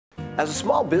As a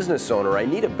small business owner, I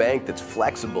need a bank that's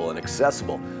flexible and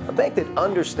accessible, a bank that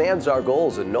understands our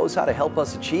goals and knows how to help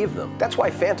us achieve them. That's why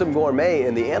Phantom Gourmet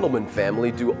and the Andelman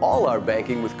family do all our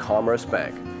banking with Commerce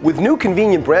Bank. With new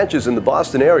convenient branches in the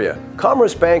Boston area,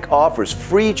 Commerce Bank offers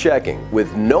free checking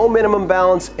with no minimum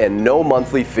balance and no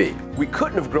monthly fee. We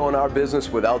couldn't have grown our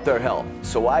business without their help,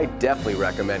 so I definitely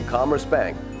recommend Commerce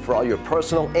Bank for all your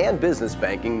personal and business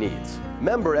banking needs.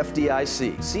 Member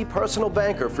FDIC. See Personal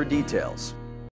Banker for details.